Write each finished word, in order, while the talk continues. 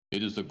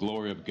It is the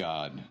glory of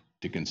God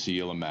to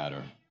conceal a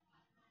matter.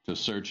 To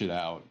search it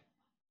out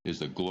is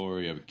the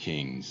glory of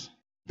kings.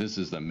 This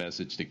is the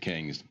Message to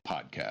Kings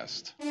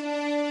podcast.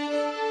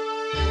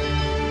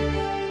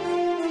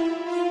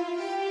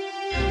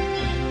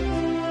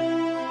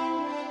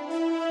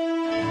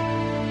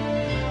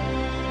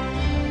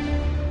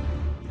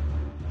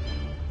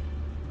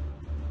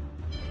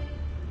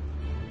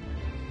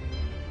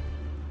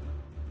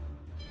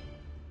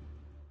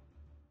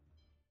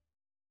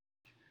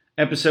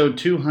 Episode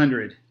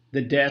 200,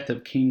 The Death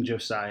of King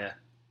Josiah.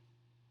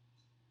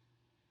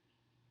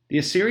 The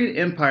Assyrian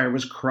Empire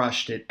was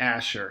crushed at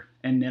Ashur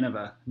and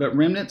Nineveh, but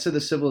remnants of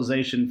the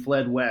civilization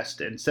fled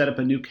west and set up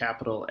a new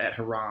capital at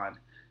Haran,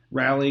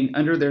 rallying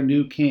under their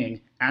new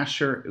king,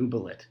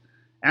 Ashur-uballit.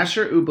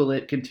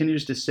 Ashur-uballit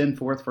continues to send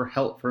forth for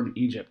help from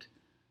Egypt.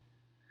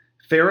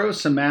 Pharaoh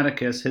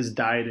Psammetichus has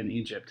died in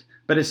Egypt,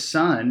 but his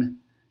son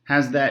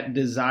has that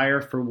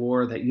desire for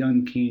war that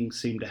young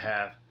kings seem to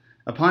have.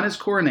 Upon his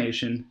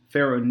coronation,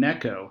 Pharaoh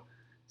Necho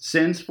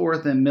sends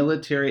forth a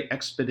military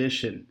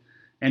expedition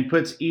and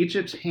puts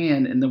Egypt's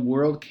hand in the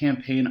world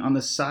campaign on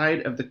the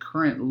side of the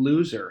current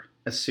loser,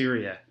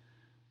 Assyria.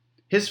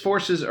 His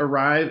forces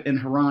arrive in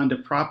Haran to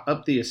prop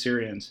up the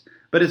Assyrians,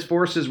 but his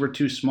forces were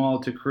too small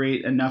to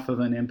create enough of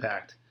an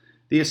impact.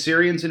 The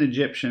Assyrians and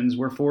Egyptians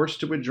were forced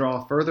to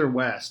withdraw further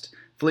west,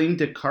 fleeing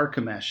to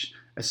Carchemish,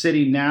 a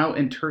city now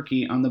in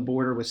Turkey on the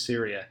border with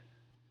Syria.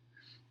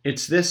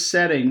 It's this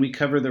setting we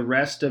cover the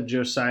rest of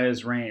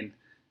Josiah's reign,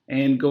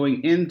 and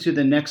going into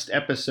the next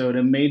episode,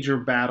 a major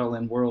battle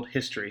in world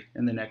history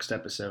in the next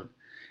episode.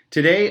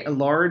 Today, a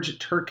large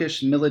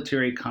Turkish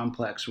military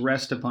complex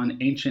rests upon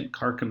ancient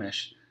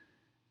Carchemish,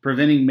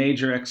 preventing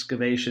major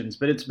excavations,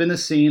 but it's been the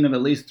scene of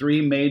at least 3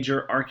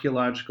 major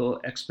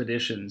archaeological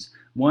expeditions,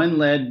 one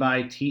led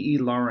by T.E.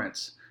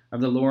 Lawrence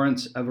of the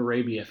Lawrence of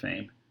Arabia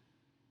fame.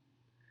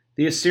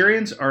 The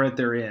Assyrians are at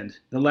their end.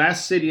 The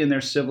last city in their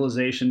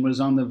civilization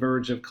was on the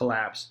verge of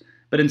collapse.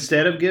 But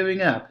instead of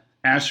giving up,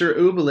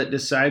 Ashur-uballit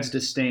decides to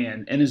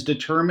stand and is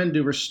determined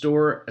to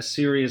restore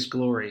Assyria's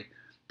glory.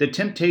 The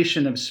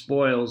temptation of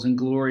spoils and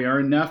glory are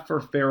enough for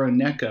Pharaoh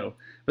Necho,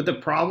 but the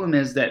problem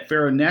is that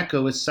Pharaoh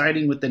Necho is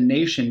siding with the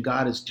nation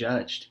God has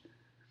judged.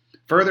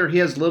 Further, he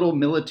has little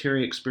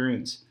military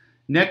experience.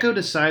 Necho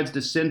decides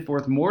to send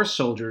forth more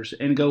soldiers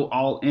and go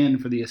all in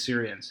for the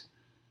Assyrians.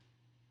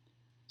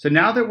 So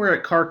now that we're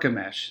at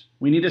Carchemish,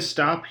 we need to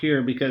stop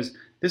here because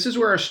this is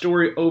where our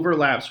story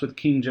overlaps with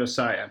King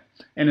Josiah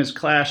and his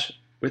clash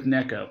with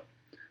Necho.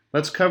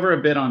 Let's cover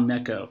a bit on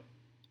Necho.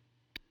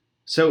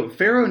 So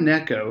Pharaoh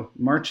Necho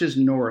marches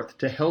north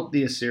to help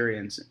the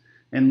Assyrians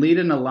and lead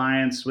an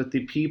alliance with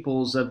the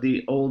peoples of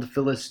the old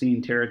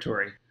Philistine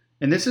territory.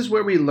 And this is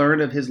where we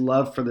learn of his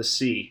love for the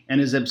sea and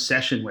his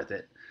obsession with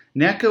it.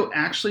 Necho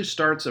actually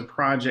starts a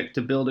project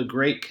to build a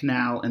great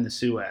canal in the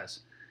Suez.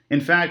 In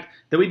fact,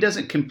 though he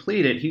doesn't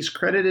complete it, he's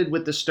credited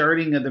with the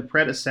starting of the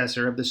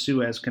predecessor of the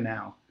Suez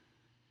Canal.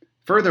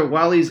 Further,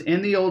 while he's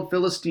in the old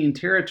Philistine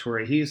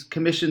territory, he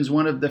commissions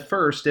one of the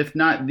first, if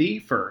not the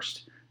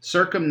first,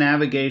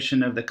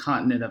 circumnavigation of the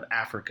continent of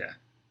Africa.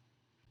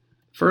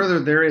 Further,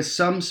 there is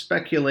some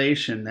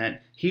speculation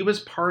that he was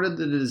part of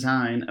the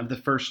design of the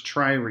first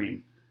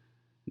trireme.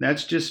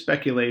 That's just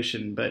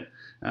speculation, but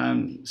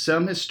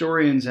some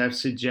historians have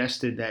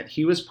suggested that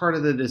he was part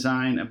of the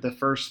design of the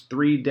first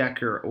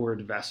 3-decker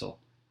oared vessel.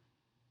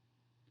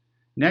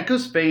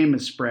 Necho's fame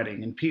is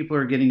spreading and people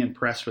are getting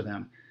impressed with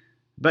him,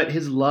 but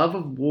his love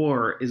of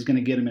war is going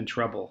to get him in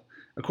trouble.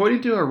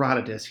 According to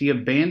Herodotus, he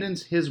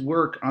abandons his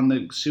work on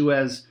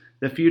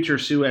the future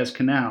Suez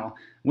Canal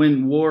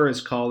when war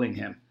is calling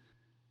him.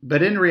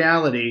 But in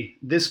reality,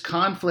 this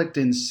conflict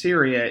in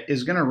Syria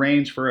is going to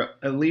range for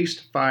at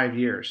least 5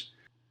 years.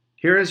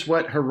 Here is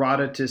what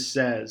Herodotus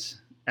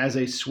says as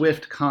a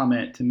swift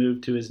comment to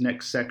move to his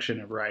next section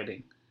of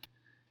writing.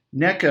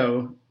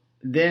 Necho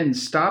then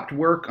stopped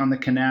work on the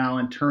canal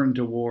and turned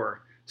to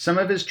war. Some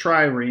of his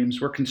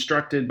triremes were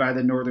constructed by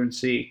the Northern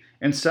Sea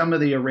and some of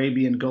the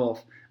Arabian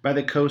Gulf by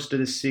the coast of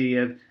the Sea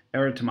of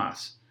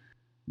Erytmas.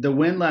 The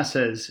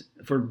windlasses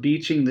for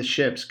beaching the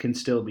ships can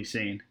still be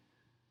seen.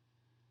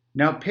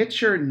 Now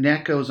picture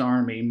Necho's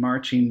army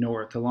marching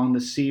north along the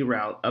sea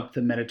route up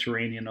the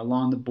Mediterranean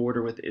along the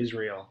border with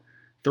Israel,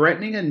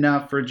 threatening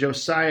enough for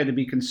Josiah to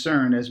be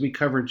concerned as we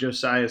cover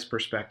Josiah's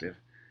perspective.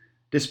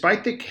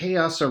 Despite the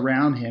chaos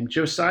around him,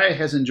 Josiah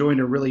has enjoyed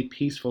a really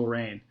peaceful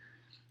reign.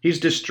 He's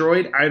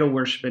destroyed idol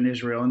worship in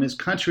Israel, and his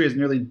country has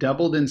nearly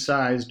doubled in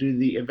size due to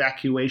the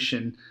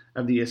evacuation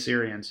of the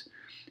Assyrians.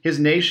 His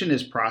nation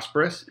is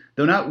prosperous,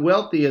 though not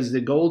wealthy as the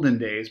golden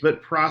days,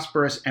 but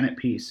prosperous and at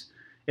peace.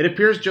 It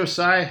appears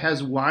Josiah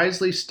has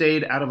wisely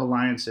stayed out of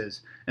alliances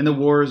and the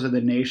wars of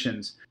the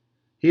nations.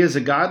 He is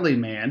a godly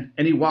man,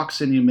 and he walks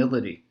in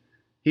humility.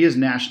 He is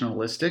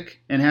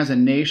nationalistic and has a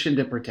nation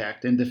to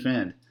protect and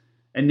defend,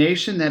 a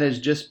nation that has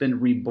just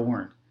been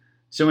reborn.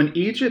 So when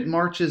Egypt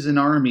marches an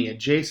army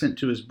adjacent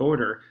to his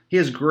border, he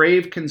has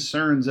grave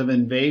concerns of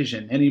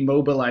invasion, and he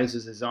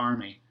mobilizes his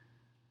army.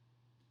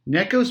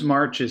 Necho's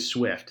march is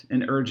swift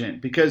and urgent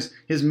because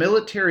his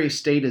military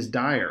state is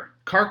dire.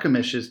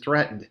 Carchemish is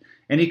threatened,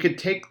 and he could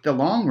take the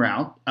long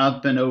route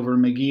up and over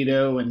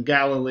Megiddo and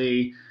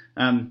Galilee,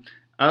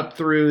 up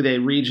through the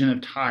region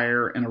of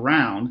Tyre and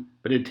around,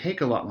 but it'd take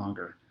a lot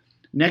longer.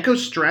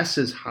 Necho's stress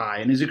is high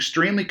and is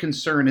extremely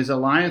concerned his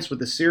alliance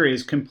with Assyria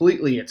is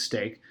completely at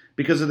stake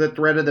because of the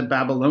threat of the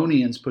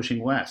Babylonians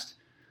pushing west.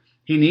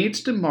 He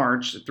needs to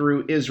march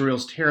through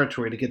Israel's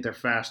territory to get there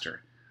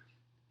faster.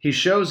 He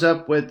shows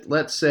up with,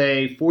 let's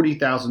say,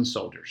 40,000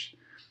 soldiers,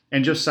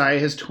 and Josiah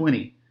has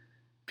 20.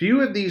 Few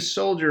of these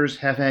soldiers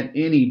have had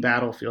any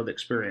battlefield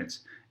experience.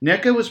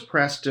 Necho was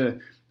pressed to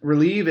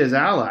relieve his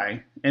ally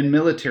and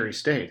military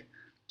state.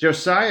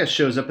 Josiah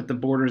shows up at the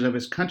borders of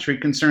his country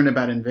concerned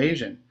about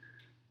invasion.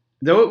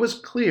 Though it was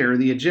clear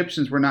the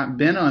Egyptians were not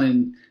bent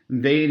on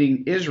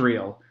invading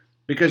Israel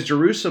because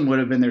Jerusalem would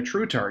have been their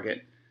true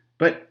target,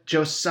 but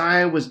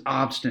Josiah was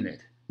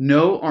obstinate.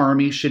 No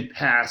army should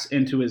pass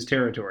into his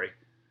territory.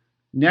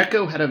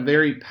 Necho had a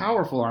very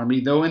powerful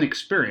army, though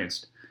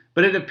inexperienced,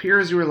 but it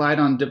appears he relied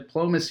on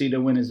diplomacy to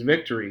win his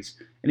victories,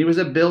 and he was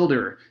a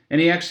builder,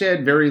 and he actually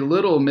had very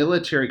little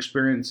military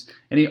experience,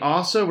 and he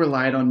also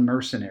relied on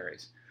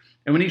mercenaries.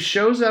 And when he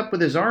shows up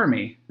with his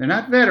army, they're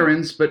not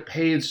veterans, but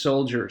paid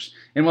soldiers.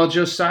 And while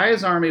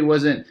Josiah's army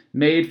wasn't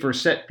made for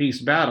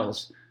set-piece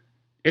battles,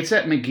 it's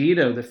at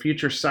Megiddo, the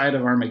future site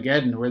of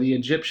Armageddon, where the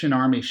Egyptian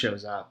army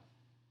shows up.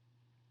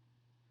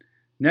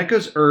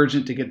 Necho's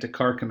urgent to get to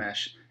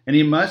Carchemish, and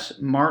he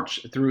must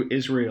march through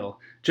Israel.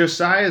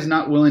 Josiah is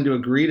not willing to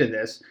agree to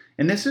this,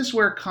 and this is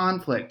where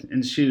conflict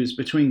ensues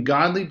between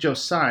godly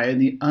Josiah and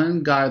the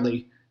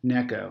ungodly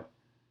Necho.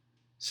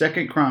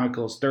 2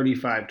 Chronicles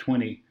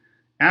 35:20.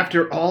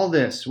 After all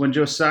this, when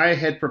Josiah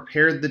had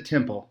prepared the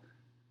temple,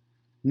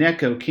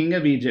 Necho, king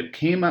of Egypt,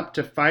 came up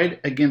to fight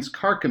against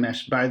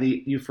Carchemish by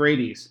the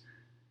Euphrates,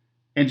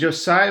 and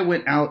Josiah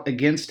went out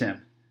against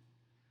him.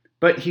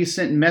 But he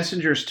sent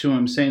messengers to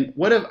him, saying,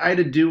 "What have I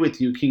to do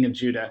with you, king of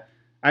Judah?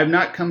 I have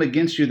not come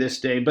against you this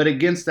day, but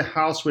against the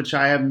house which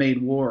I have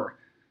made war.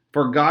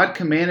 For God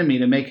commanded me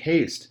to make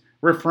haste.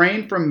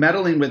 Refrain from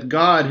meddling with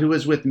God who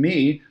is with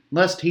me,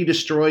 lest he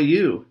destroy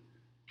you."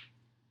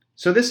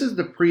 So this is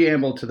the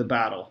preamble to the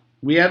battle.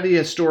 We have the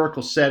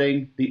historical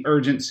setting, the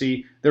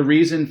urgency, the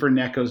reason for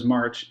Necho's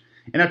march,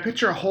 and I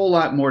picture a whole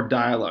lot more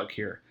dialogue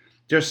here.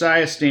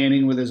 Josiah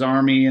standing with his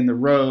army in the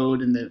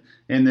road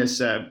in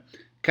this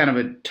kind of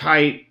a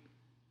tight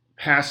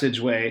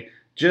passageway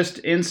just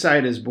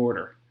inside his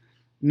border.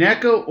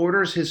 Necho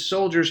orders his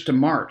soldiers to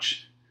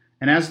march,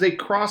 and as they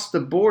crossed the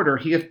border,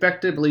 he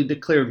effectively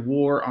declared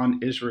war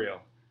on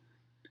Israel.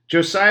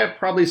 Josiah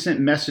probably sent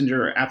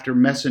messenger after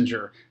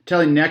messenger,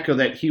 telling Necho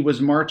that he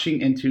was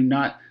marching into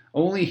not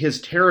only his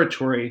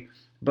territory,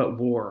 but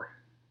war.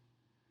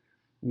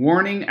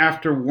 Warning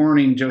after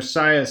warning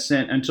Josiah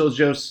sent until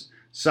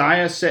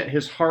Josiah set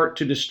his heart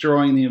to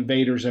destroying the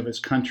invaders of his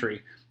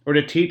country, or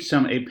to teach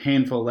them a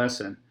painful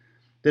lesson.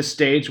 The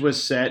stage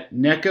was set.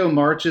 Necho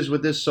marches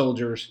with his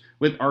soldiers,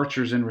 with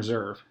archers in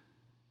reserve.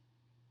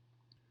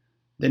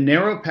 The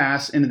narrow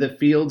pass into the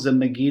fields of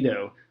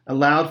Megiddo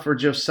allowed for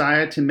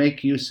Josiah to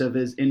make use of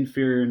his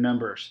inferior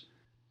numbers.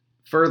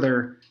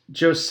 Further,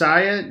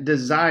 Josiah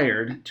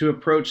desired to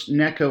approach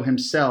Necho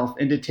himself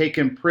and to take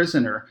him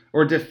prisoner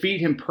or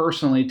defeat him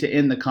personally to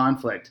end the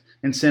conflict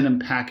and send him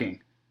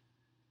packing.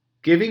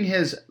 Giving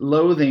his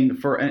loathing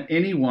for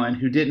anyone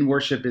who didn't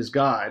worship his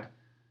God,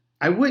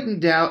 I wouldn't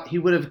doubt he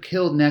would have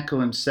killed Necho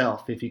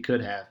himself if he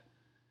could have.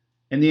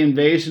 And the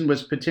invasion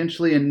was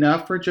potentially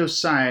enough for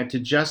Josiah to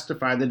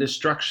justify the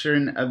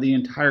destruction of the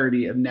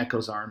entirety of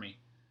Necho's army.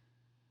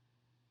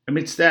 I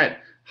mean, it's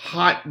that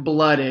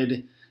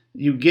hot-blooded,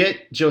 you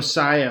get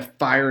Josiah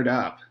fired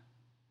up,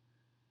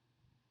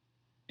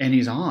 and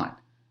he's on.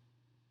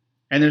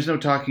 And there's no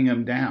talking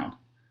him down.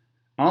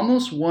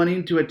 Almost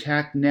wanting to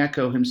attack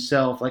Necho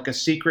himself like a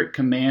secret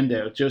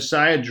commando,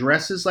 Josiah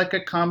dresses like a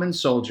common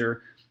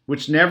soldier,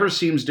 which never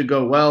seems to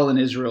go well in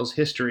Israel's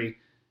history,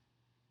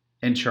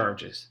 and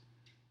charges.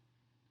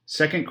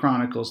 2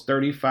 Chronicles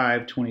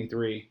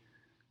 35:23.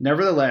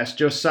 Nevertheless,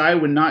 Josiah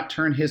would not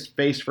turn his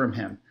face from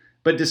him,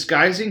 but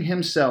disguising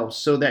himself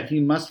so that he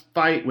must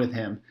fight with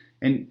him,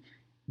 and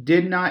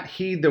did not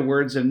heed the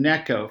words of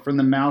Necho from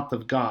the mouth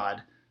of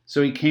God.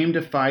 So he came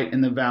to fight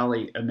in the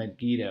valley of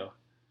Megiddo.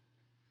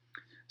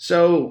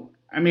 So,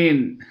 I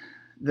mean,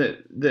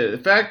 the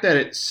fact that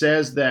it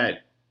says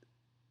that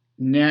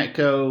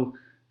Necho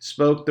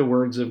spoke the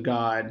words of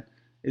God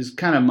is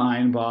kind of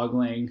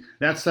mind-boggling.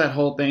 That's that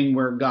whole thing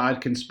where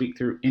God can speak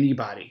through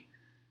anybody.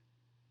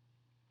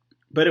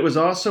 But it was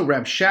also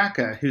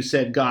Rabshakeh who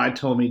said, God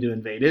told me to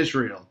invade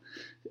Israel.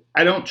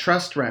 I don't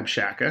trust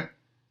Rabshakeh.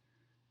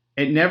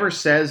 It never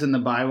says in the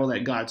Bible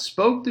that God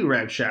spoke through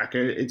Rabshakeh.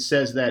 It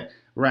says that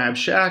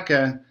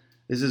Rabshakeh,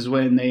 this is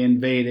when they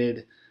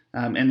invaded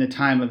in the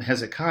time of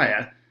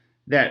Hezekiah,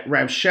 that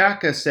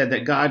Rabshakeh said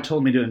that God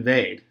told me to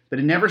invade. But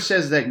it never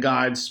says that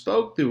God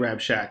spoke through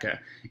Rabshakeh.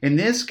 In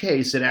this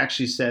case, it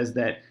actually says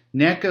that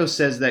Necho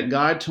says that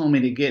God told me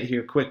to get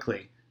here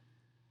quickly.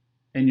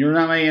 And you're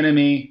not my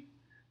enemy.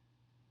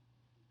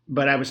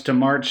 but I was to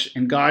march,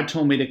 and God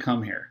told me to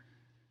come here.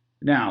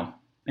 Now,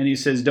 and he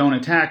says, don't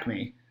attack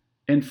me.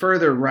 And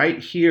further, right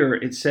here,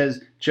 it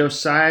says,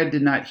 Josiah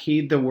did not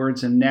heed the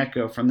words of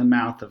Necho from the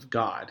mouth of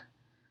God.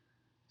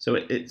 So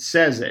it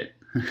says it.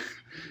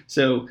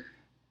 So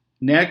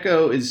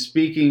Necho is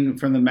speaking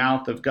from the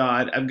mouth of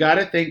God. I've got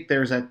to think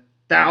there's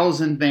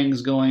 1,000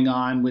 things going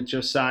on with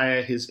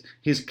Josiah.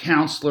 His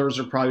counselors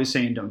are probably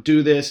saying, don't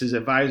do this. His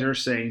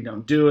advisors saying,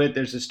 don't do it.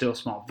 There's a still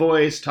small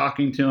voice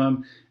talking to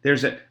him.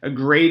 There's a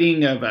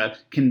grating of a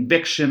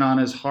conviction on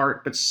his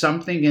heart, but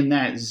something in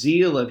that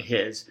zeal of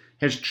his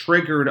has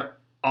triggered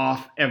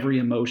off every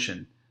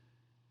emotion.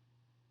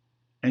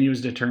 And he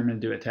was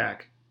determined to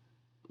attack.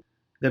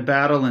 The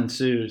battle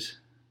ensues.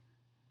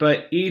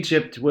 But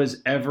Egypt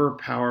was ever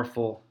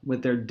powerful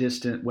with their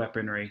distant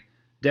weaponry,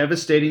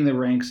 devastating the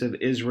ranks of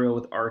Israel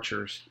with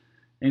archers,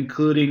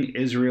 including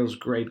Israel's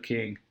great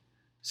king.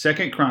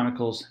 2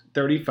 Chronicles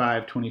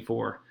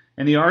 35:24.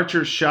 And the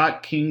archers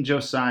shot King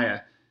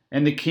Josiah,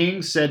 and the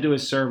king said to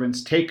his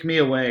servants, take me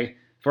away,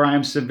 for I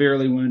am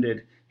severely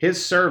wounded.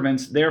 His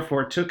servants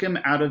therefore took him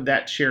out of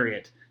that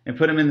chariot, and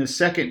put him in the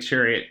second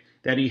chariot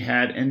that he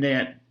had, and they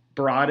had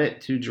brought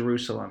it to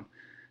Jerusalem.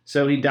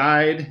 So he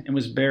died and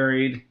was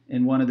buried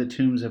in one of the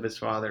tombs of his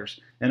fathers.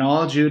 And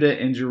all Judah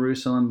and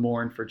Jerusalem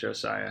mourned for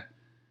Josiah.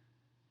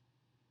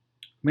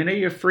 Are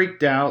you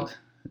freaked out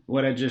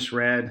what I just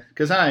read?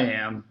 Because I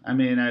am.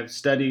 I've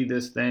studied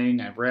this thing.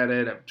 I've read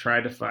it. I've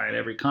tried to find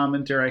every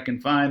commentary I can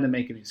find to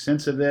make any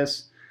sense of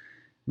this.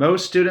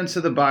 Most students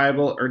of the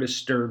Bible are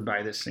disturbed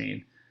by this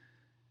scene.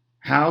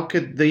 How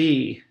could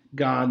the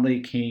godly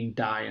king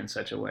die in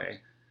such a way?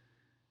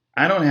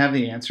 I don't have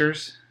the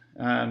answers.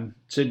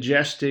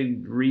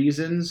 Suggested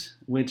reasons,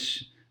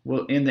 which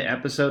we'll end the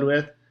episode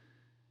with.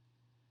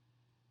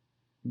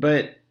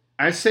 But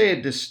I say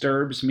it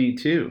disturbs me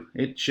too.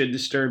 It should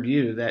disturb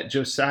you that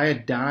Josiah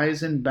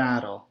dies in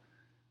battle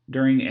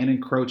during an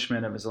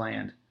encroachment of his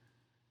land.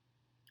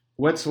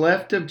 What's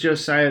left of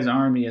Josiah's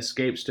army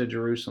escapes to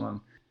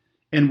Jerusalem,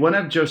 and one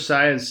of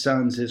Josiah's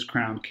sons is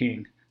crowned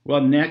king,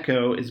 while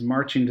Necho is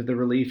marching to the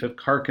relief of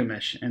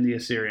Carchemish and the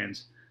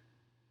Assyrians.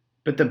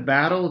 But the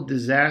battle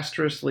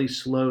disastrously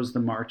slows the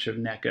march of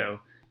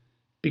Necho,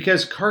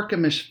 because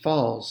Carchemish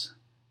falls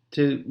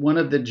to one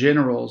of the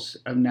generals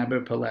of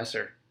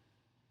Nabopolassar.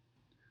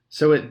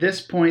 So at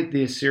this point,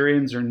 the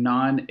Assyrians are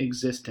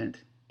non-existent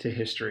to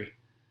history.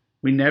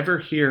 We never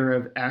hear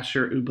of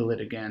Ashur-uballit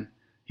again.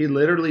 He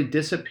literally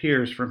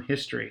disappears from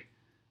history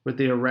with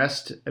the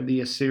arrest of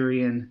the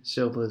Assyrian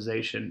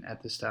civilization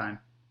at this time.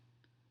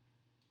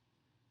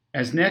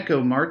 As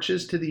Necho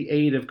marches to the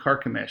aid of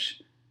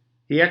Carchemish,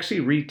 he actually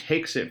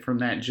retakes it from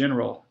that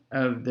general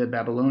of the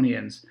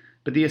Babylonians,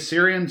 but the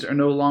Assyrians are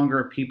no longer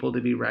a people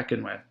to be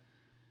reckoned with.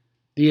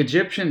 The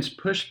Egyptians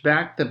push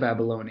back the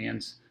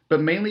Babylonians,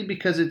 but mainly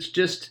because it's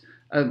just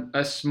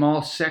a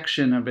small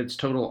section of its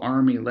total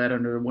army led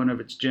under one of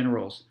its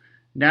generals.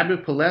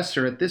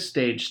 Nabopolassar at this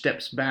stage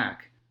steps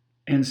back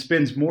and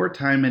spends more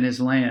time in his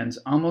lands,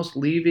 almost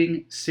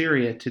leaving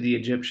Syria to the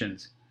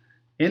Egyptians.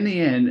 In the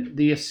end,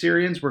 the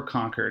Assyrians were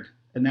conquered,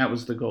 and that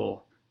was the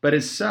goal. But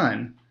his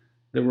son,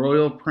 the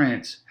royal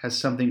prince, has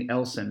something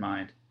else in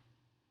mind.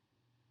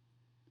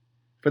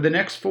 For the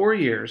next 4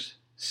 years,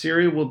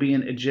 Syria will be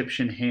in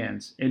Egyptian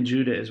hands, and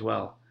Judah as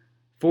well.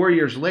 4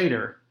 years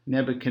later,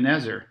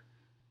 Nebuchadnezzar,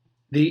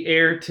 the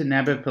heir to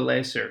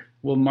Nabopolassar,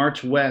 will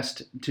march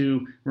west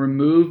to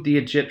remove the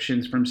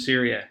Egyptians from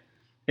Syria.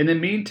 In the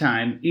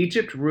meantime,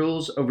 Egypt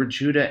rules over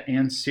Judah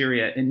and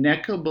Syria, and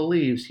Necho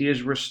believes he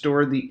has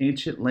restored the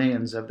ancient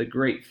lands of the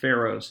great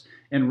pharaohs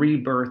and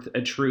rebirthed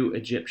a true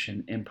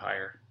Egyptian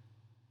empire.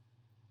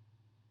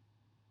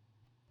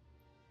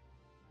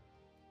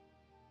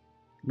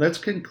 Let's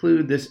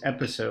conclude this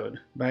episode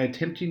by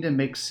attempting to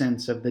make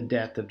sense of the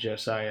death of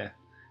Josiah.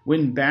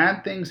 When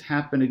bad things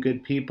happen to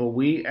good people,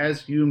 we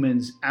as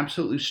humans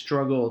absolutely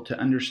struggle to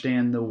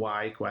understand the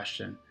why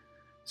question.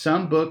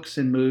 Some books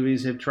and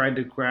movies have tried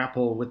to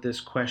grapple with this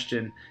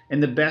question,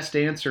 and the best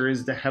answer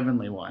is the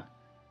heavenly one.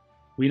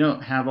 We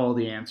don't have all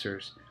the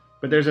answers,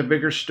 but there's a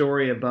bigger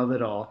story above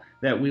it all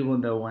that we will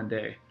know one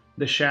day.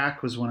 The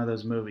Shack was one of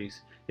those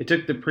movies. It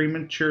took the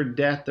premature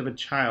death of a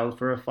child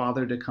for a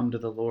father to come to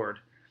the Lord.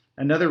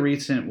 Another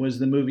recent was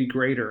the movie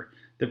Greater.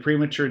 The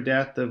premature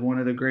death of one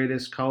of the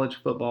greatest college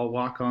football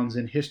walk-ons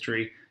in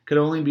history could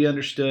only be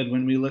understood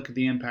when we look at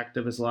the impact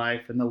of his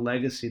life and the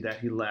legacy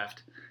that he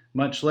left,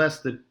 much less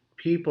the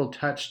people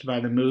touched by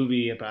the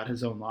movie about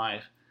his own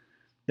life.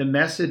 The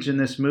message in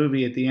this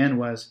movie at the end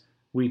was,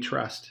 we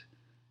trust,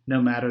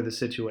 no matter the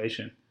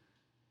situation.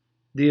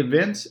 The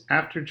events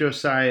after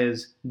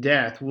Josiah's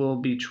death will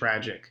be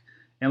tragic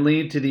and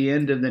lead to the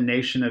end of the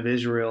nation of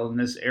Israel in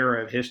this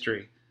era of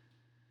history.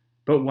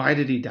 But why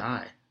did he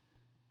die?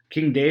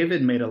 King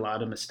David made a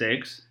lot of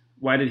mistakes.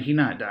 Why did he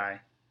not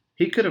die?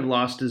 He could have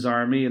lost his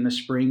army in the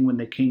spring when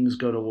the kings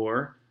go to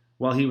war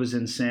while he was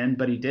in sin,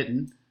 but he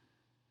didn't.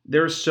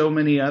 There are so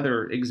many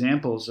other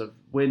examples of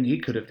when he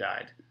could have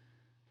died.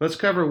 Let's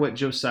cover what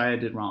Josiah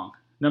did wrong.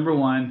 Number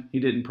one, he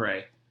didn't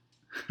pray.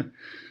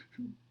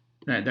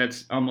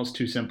 That's almost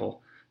too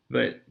simple.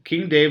 But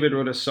King David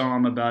wrote a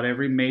psalm about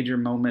every major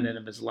moment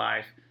of his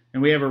life,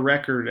 and we have a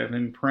record of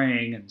him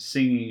praying and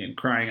singing and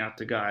crying out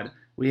to God.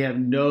 We have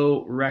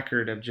no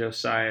record of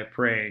Josiah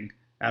praying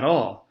at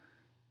all.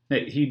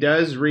 He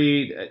does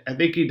read, I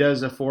think he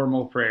does a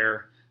formal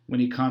prayer when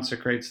he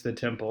consecrates the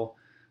temple.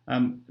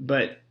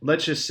 But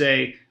let's just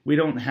say we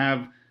don't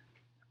have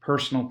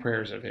personal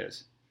prayers of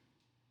his.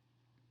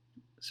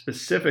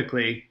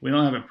 Specifically, we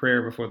don't have a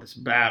prayer before this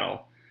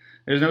battle.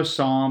 There's no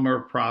psalm or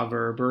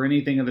proverb or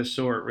anything of the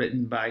sort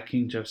written by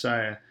King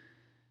Josiah.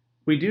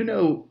 We do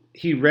know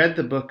he read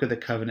the book of the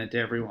covenant to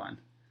everyone.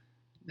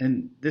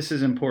 And this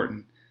is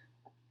important.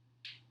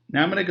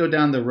 Now I'm going to go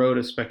down the road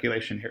of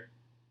speculation here.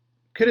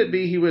 Could it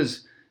be he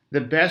was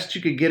the best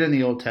you could get in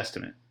the Old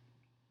Testament?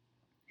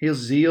 His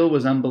zeal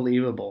was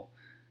unbelievable.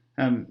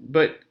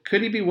 But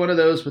could he be one of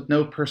those with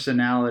no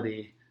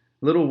personality,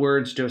 little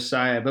words,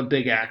 Josiah, but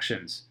big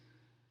actions?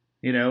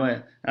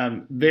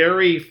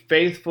 Very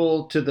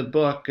faithful to the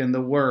book and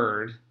the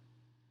word,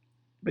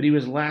 but he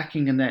was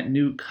lacking in that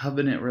new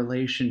covenant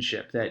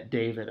relationship that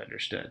David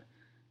understood.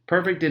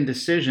 Perfect in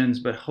decisions,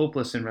 but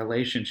hopeless in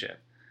relationship.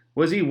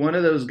 Was he one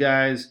of those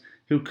guys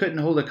who couldn't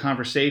hold a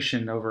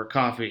conversation over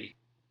coffee?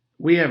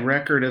 We have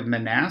record of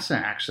Manasseh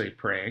actually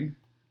praying.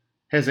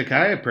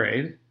 Hezekiah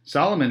prayed.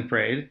 Solomon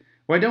prayed.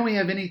 Why don't we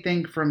have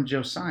anything from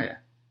Josiah?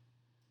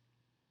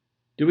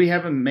 Do we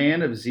have a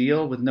man of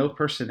zeal with no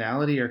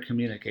personality or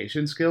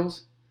communication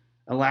skills?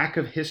 A lack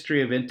of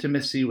history of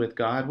intimacy with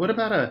God? What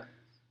about a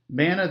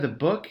man of the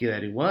book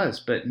that he was,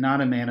 but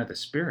not a man of the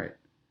Spirit?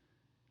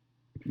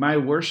 My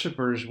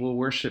worshipers will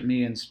worship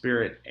me in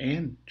spirit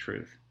and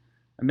truth.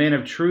 A man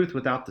of truth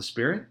without the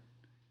Spirit?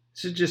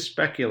 This is just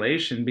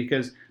speculation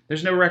because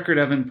there's no record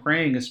of him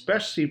praying,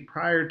 especially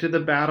prior to the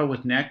battle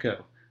with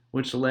Necho,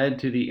 which led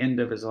to the end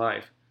of his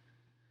life.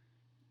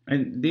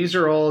 And these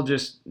are all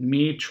just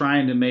me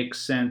trying to make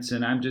sense,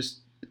 and I'm just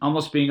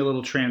almost being a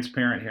little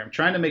transparent here. I'm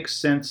trying to make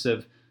sense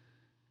of,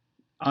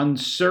 on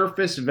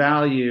surface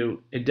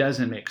value, it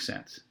doesn't make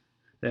sense.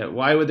 That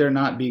why would there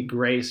not be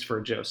grace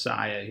for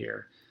Josiah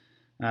here?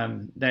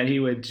 That he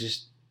would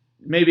just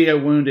maybe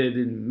get wounded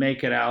and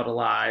make it out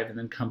alive and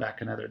then come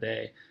back another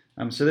day.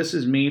 So this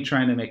is me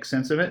trying to make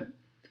sense of it.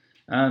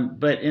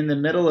 But in the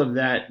middle of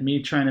that,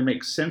 me trying to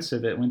make sense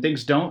of it, when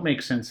things don't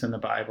make sense in the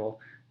Bible,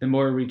 the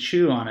more we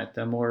chew on it,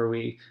 the more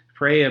we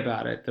pray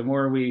about it, the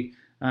more we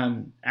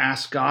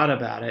ask God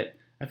about it,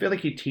 I feel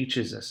like he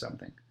teaches us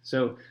something.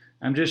 So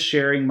I'm just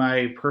sharing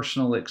my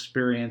personal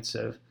experience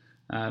of,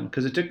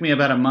 because it took me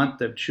about a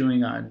month of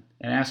chewing on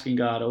and asking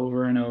God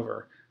over and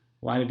over,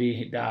 why did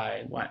he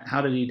die?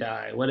 How did he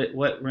die?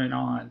 What went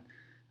on?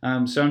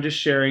 So I'm just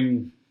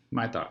sharing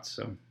my thoughts.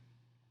 So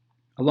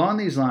along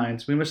these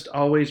lines, we must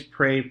always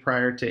pray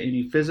prior to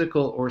any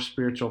physical or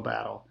spiritual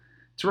battle.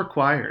 It's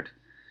required.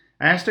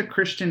 I asked a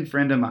Christian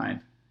friend of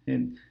mine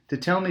to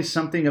tell me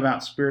something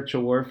about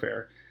spiritual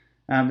warfare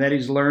that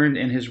he's learned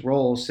in his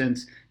role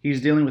since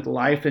he's dealing with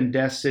life and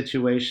death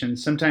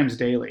situations, sometimes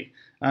daily,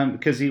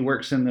 because he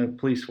works in the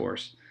police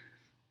force.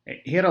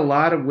 He had a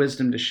lot of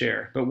wisdom to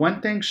share, but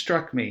one thing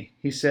struck me.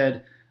 He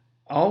said,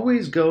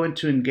 always go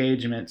into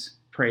engagements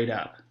prayed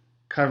up,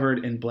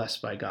 covered and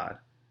blessed by God.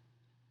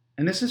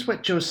 And this is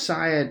what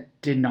Josiah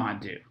did not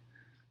do.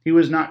 He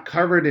was not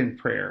covered in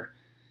prayer.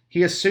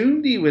 He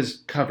assumed he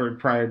was covered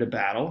prior to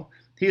battle.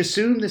 He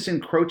assumed this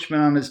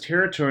encroachment on his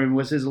territory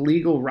was his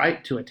legal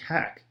right to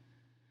attack.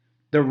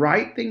 The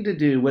right thing to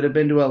do would have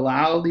been to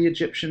allow the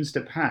Egyptians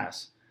to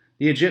pass.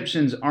 The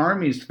Egyptians'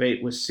 army's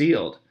fate was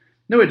sealed.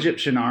 No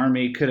Egyptian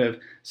army could have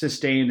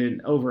sustained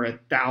in over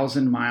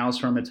 1,000 miles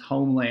from its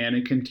homeland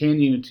and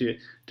continued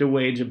to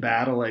wage a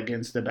battle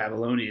against the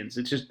Babylonians.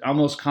 It's just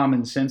almost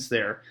common sense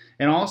there.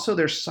 And also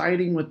they're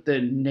siding with the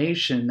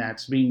nation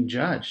that's being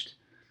judged.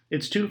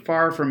 It's too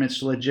far from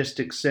its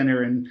logistic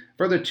center and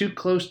further too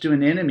close to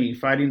an enemy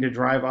fighting to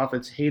drive off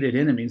its hated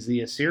enemies, the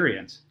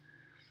Assyrians.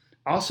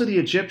 Also, the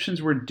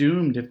Egyptians were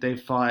doomed if they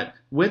fought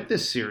with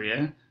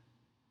Assyria,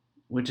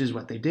 which is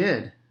what they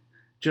did.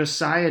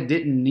 Josiah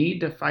didn't need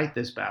to fight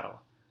this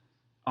battle.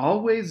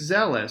 Always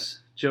zealous,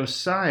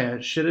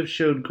 Josiah should have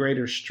showed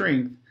greater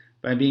strength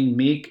by being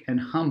meek and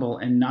humble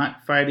and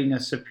not fighting a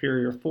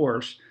superior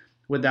force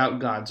without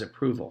God's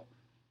approval.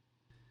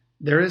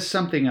 There is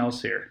something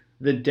else here.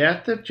 The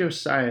death of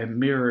Josiah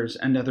mirrors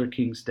another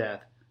king's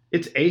death.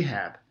 It's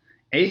Ahab.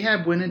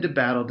 Ahab went into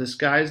battle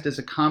disguised as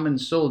a common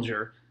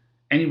soldier,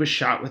 and he was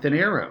shot with an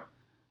arrow.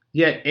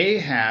 Yet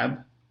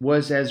Ahab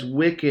was as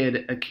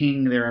wicked a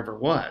king there ever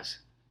was.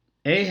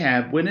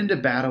 Ahab went into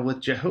battle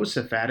with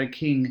Jehoshaphat, a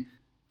king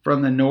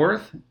from the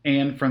north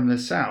and from the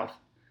south.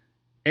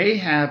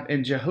 Ahab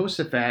and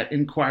Jehoshaphat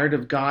inquired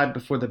of God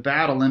before the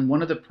battle, and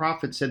one of the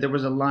prophets said there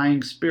was a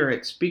lying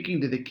spirit speaking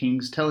to the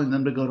kings, telling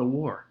them to go to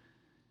war.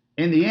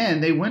 In the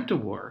end, they went to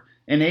war,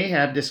 and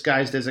Ahab,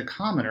 disguised as a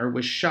commoner,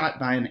 was shot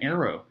by an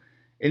arrow.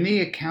 In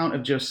the account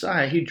of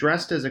Josiah, he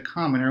dressed as a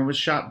commoner and was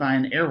shot by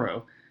an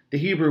arrow. The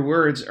Hebrew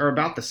words are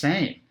about the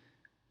same.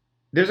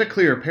 There's a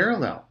clear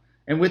parallel.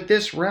 And with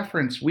this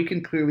reference, we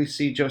can clearly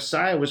see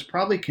Josiah was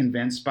probably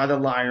convinced by the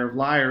liar of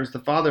liars, the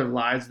father of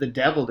lies, the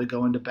devil, to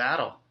go into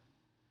battle.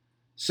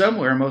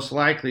 Somewhere, most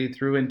likely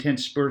through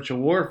intense spiritual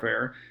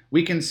warfare,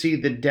 we can see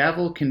the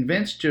devil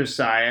convinced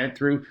Josiah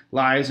through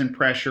lies and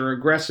pressure,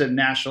 aggressive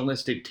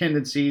nationalistic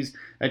tendencies,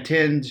 a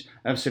tinge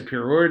of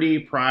superiority,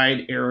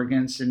 pride,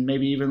 arrogance, and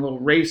maybe even a little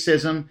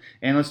racism.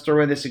 And let's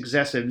throw in this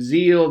excessive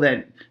zeal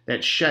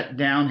that shut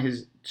down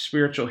his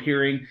spiritual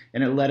hearing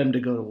and it led him to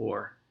go to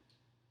war.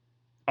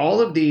 All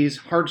of these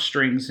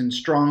heartstrings and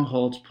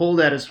strongholds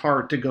pulled at his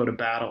heart to go to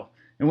battle.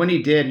 And when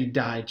he did, he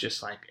died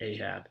just like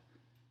Ahab.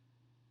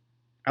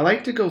 I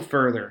like to go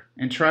further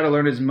and try to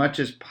learn as much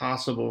as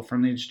possible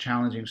from these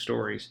challenging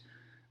stories,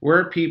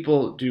 where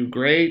people do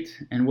great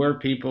and where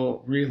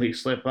people really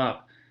slip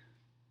up,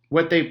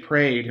 what they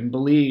prayed and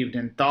believed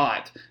and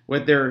thought,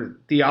 what their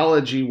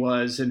theology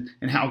was, and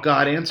how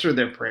God answered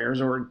their prayers,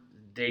 or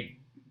they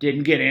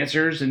didn't get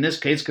answers in this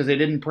case because they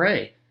didn't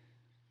pray.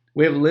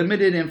 We have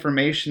limited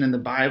information in the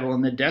Bible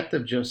on the death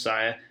of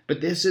Josiah,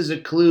 but this is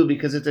a clue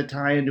because it's a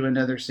tie into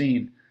another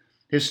scene.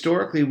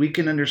 Historically, we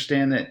can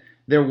understand that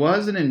there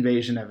was an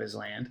invasion of his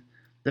land.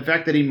 The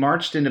fact that he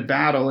marched into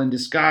battle in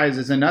disguise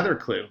is another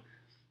clue.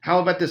 How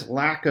about this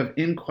lack of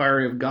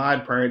inquiry of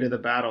God prior to the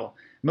battle?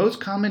 Most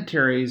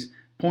commentaries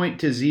point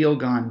to zeal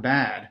gone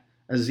bad,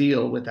 a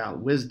zeal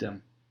without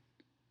wisdom.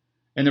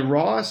 In the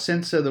raw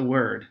sense of the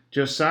word,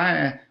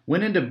 Josiah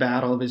went into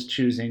battle of his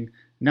choosing,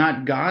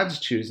 not God's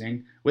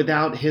choosing,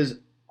 without his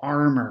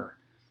armor,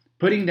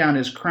 putting down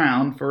his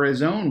crown for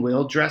his own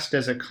will, dressed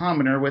as a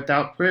commoner,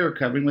 without prayer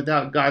covering,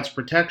 without God's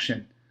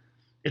protection.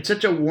 It's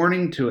such a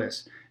warning to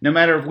us. No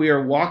matter if we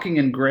are walking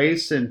in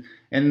grace and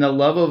the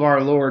love of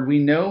our Lord, we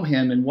know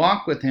him and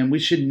walk with him, we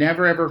should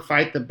never ever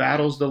fight the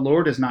battles the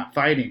Lord is not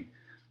fighting.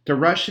 To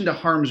rush into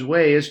harm's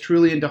way is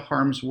truly into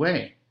harm's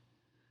way,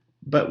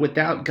 but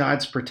without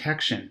God's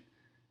protection.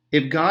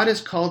 If God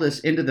has called us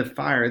into the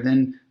fire,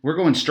 then we're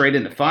going straight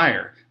into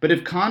fire. But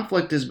if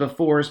conflict is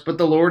before us, but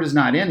the Lord is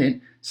not in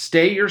it,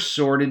 stay your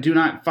sword and do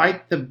not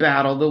fight the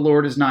battle the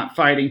Lord is not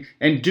fighting,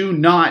 and do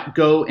not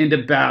go into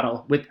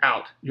battle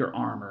without your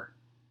armor.